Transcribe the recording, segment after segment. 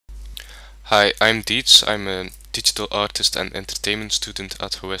Hi, I'm Deets. I'm a digital artist and entertainment student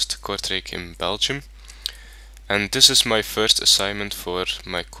at Gewest Kortrijk in Belgium. And this is my first assignment for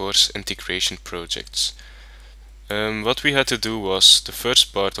my course integration projects. What we had to do was, the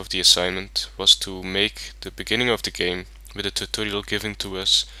first part of the assignment was to make the beginning of the game with a tutorial given to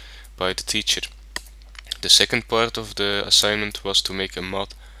us by the teacher. The second part of the assignment was to make a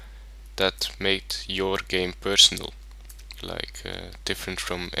mod that made your game personal, like different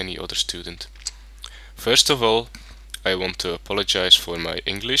from any other student. First of all, I want to apologize for my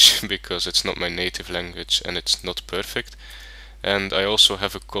English because it's not my native language and it's not perfect. And I also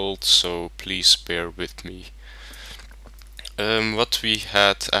have a cold, so please bear with me. What we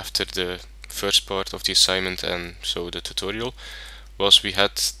had after the first part of the assignment and so the tutorial was we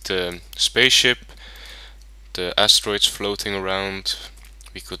had the spaceship, the asteroids floating around.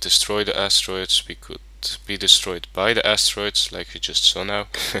 We could destroy the asteroids, we could be destroyed by the asteroids like you just saw now.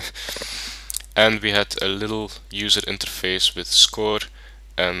 And we had a little user interface with score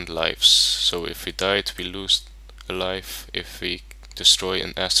and lives. So if we died, we lose a life. If we destroy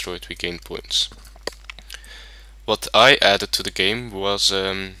an asteroid, we gain points. What I added to the game was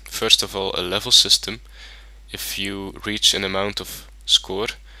first of all a level system. If you reach an amount of score,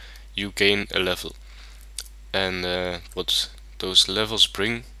 you gain a level. And what those levels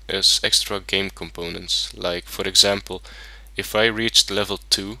bring is extra game components. Like for example, if I reached level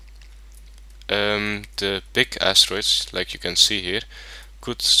 2, the big asteroids, like you can see here,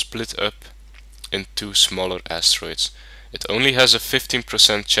 could split up into smaller asteroids. It only has a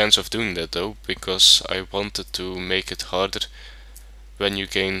 15% chance of doing that though, because I wanted to make it harder when you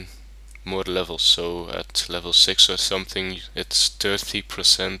gain more levels. So at level 6 or something it's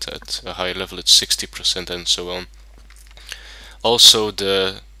 30%, at a higher level it's 60% and so on. Also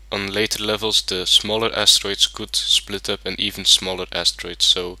on later levels the smaller asteroids could split up and even smaller asteroids,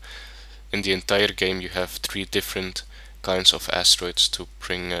 so in the entire game you have 3 different kinds of asteroids to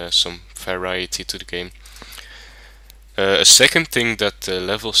bring some variety to the game. A second thing that the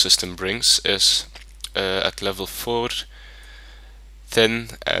level system brings is at level 4, 10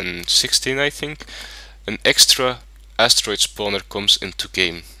 and 16 I think, an extra asteroid spawner comes into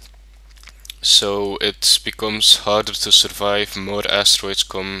game. So it becomes harder to survive, more asteroids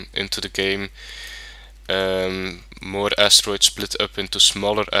come into the game, more asteroids split up into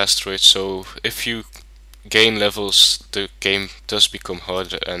smaller asteroids, so if you gain levels the game does become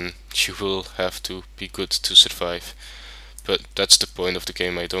harder and you will have to be good to survive. But that's the point of the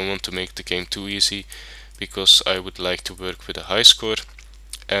game. I don't want to make the game too easy because I would like to work with a high score,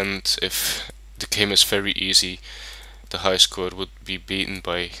 and if the game is very easy the high score would be beaten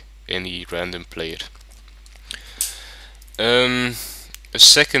by any random player. A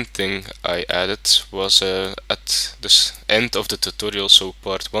second thing I added was at the end of the tutorial, so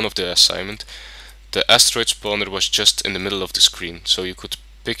part 1 of the assignment, the asteroid spawner was just in the middle of the screen, so you could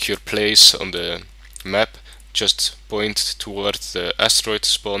pick your place on the map, just point toward the asteroid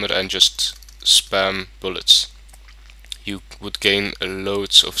spawner and just spam bullets. You would gain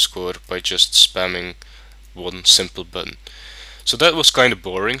loads of score by just spamming one simple button. So that was kind of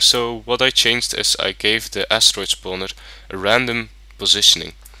boring, so what I changed is I gave the asteroid spawner a random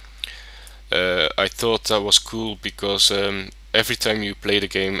positioning. I thought that was cool because every time you play the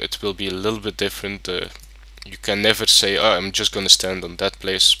game it will be a little bit different. You can never say, oh, I'm just gonna stand on that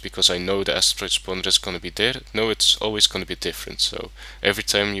place because I know the asteroid spawner is gonna be there. No, it's always gonna be different, so every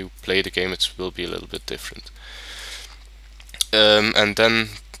time you play the game it will be a little bit different. And then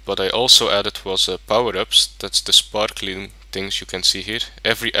what I also added was power-ups. That's the sparkling things you can see here.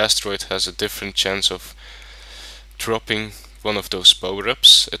 Every asteroid has a different chance of dropping one of those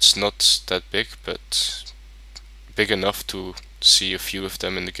power-ups. It's not that big, but big enough to see a few of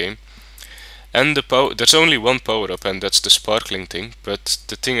them in the game. And there's only one power-up, and that's the sparkling thing. But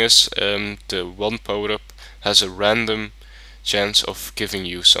the thing is, the one power-up has a random chance of giving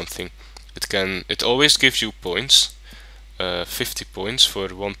you something. It always gives you points, 50 points for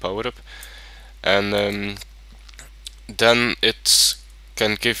one power-up, and then it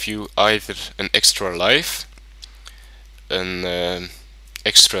can give you either an extra life, an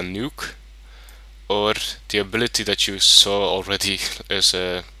extra nuke, or the ability that you saw already is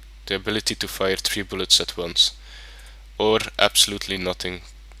the ability to fire 3 bullets at once, or absolutely nothing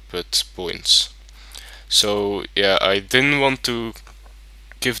but points. So yeah, I didn't want to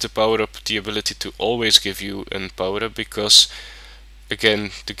give the power-up the ability to always give you a power-up because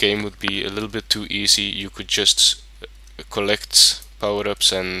again the game would be a little bit too easy. You could just collect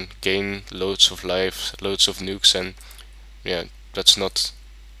power-ups and gain loads of life, loads of nukes, and yeah, that's not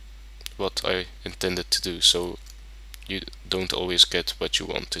what I intended to do. So you don't always get what you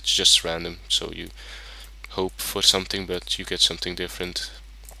want. It's just random, so you hope for something, but you get something different.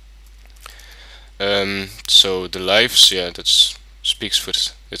 So the lives, yeah, that speaks for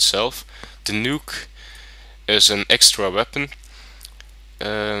itself. The nuke is an extra weapon.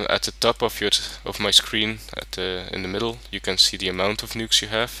 At the top of my screen, in the middle, you can see the amount of nukes you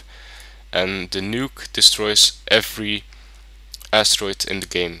have, and the nuke destroys every asteroid in the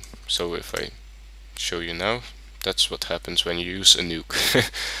game. So if I show you now, that's what happens when you use a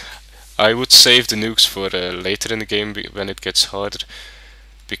nuke. I would save the nukes for later in the game when it gets harder,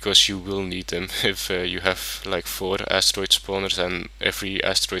 because you will need them. If you have like 4 asteroid spawners and every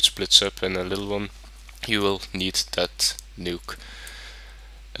asteroid splits up in a little one, you will need that nuke.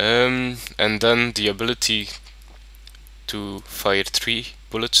 And then the ability to fire 3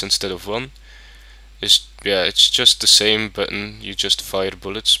 bullets instead of 1 is, yeah, it's just the same button, you just fire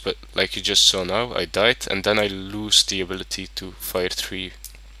bullets, but like you just saw now, I died and then I lose the ability to fire 3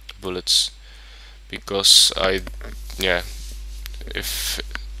 bullets, because yeah,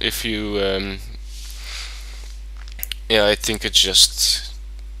 if you yeah, I think it's just,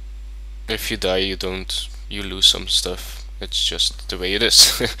 if you die you lose some stuff. It's just the way it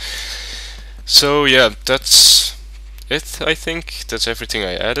is. So yeah, that's it. I think that's everything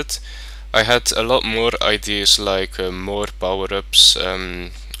I added. I had a lot more ideas, like more power-ups, a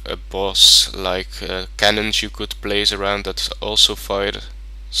boss, like cannons you could place around that also fire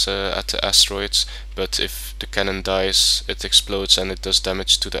at the asteroids, but if the cannon dies it explodes and it does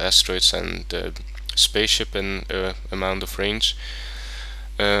damage to the asteroids and the spaceship in amount of range.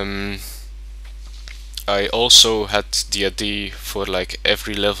 I also had the idea for like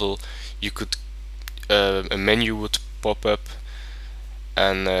every level you could a menu would pop up,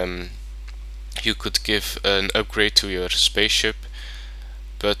 and you could give an upgrade to your spaceship,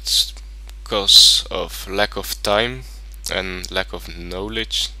 but because of lack of time and lack of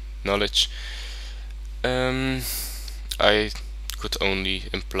knowledge, I could only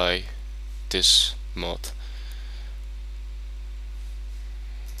imply this mod.